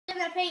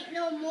gonna paint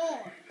no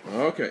more.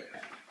 Okay.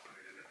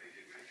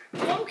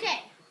 Okay,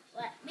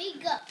 let me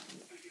go.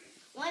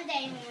 One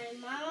day my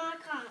mama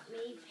caught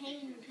me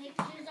painting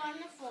pictures on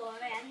the floor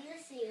and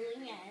the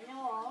ceiling and the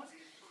walls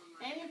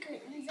and the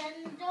curtains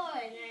and the door,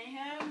 and I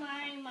heard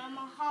my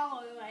mama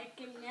holler like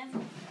never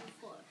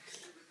before.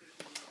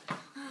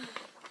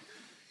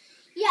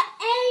 You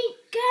ain't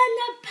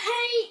gonna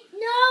paint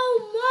no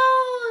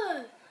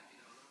more!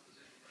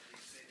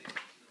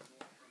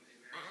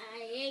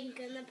 I ain't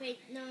gonna paint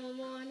no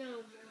more, no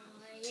more.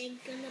 I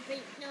ain't gonna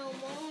paint no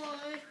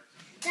more.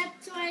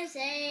 That's why I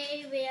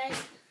say we ain't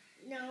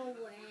no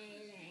way.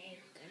 I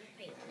ain't gonna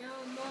paint no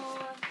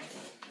more.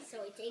 So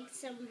I take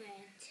some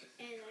red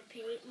and I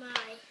paint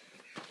my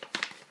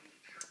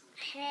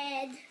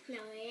head. No,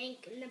 I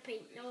ain't gonna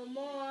paint no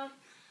more.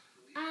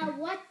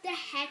 What the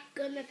heck,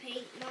 gonna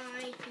paint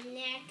my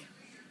neck?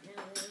 No,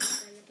 I ain't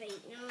gonna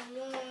paint no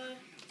more.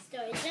 So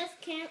I just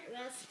can't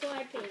rest till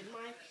I paint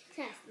my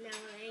chest. No,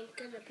 I ain't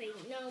gonna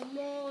paint no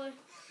more.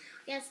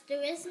 Yes,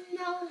 there is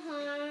no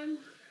harm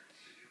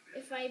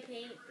if I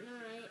paint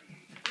my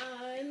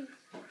arm.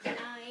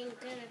 I ain't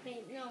gonna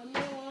paint no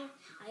more.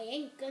 I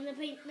ain't gonna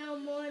paint no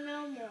more,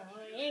 no more.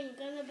 I ain't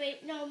gonna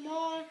paint no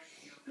more.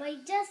 But I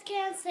just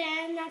can't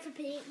stand not to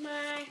paint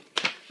my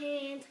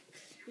hand.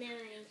 No, I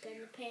ain't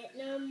gonna paint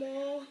no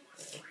more.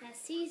 I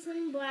see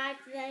some black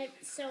there,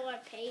 so I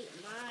paint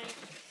my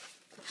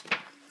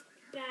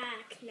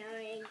back. No,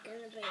 I ain't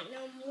gonna paint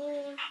no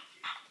more.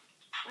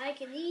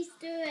 Like an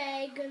Easter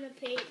egg, gonna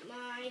paint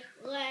my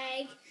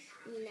leg.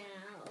 No,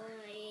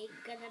 I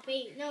ain't gonna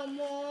paint no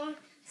more.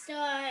 So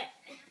I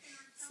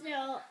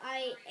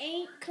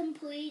ain't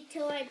complete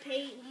till I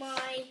paint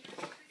my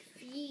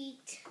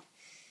feet.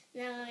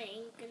 No, I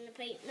ain't gonna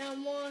paint no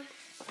more.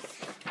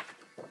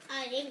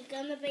 I ain't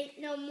gonna paint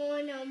no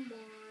more, no more.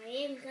 I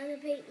ain't gonna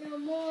paint no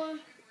more.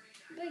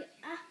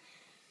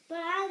 But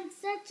I'm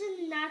such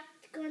a nut,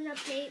 gonna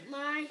paint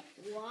my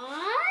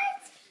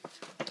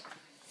what?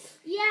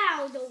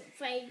 Yeah, don't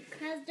paint,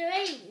 cause there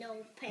ain't no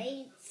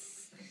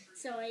paints.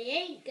 So I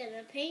ain't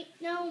gonna paint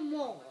no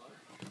more.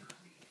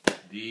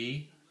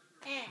 The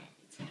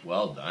end.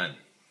 Well done.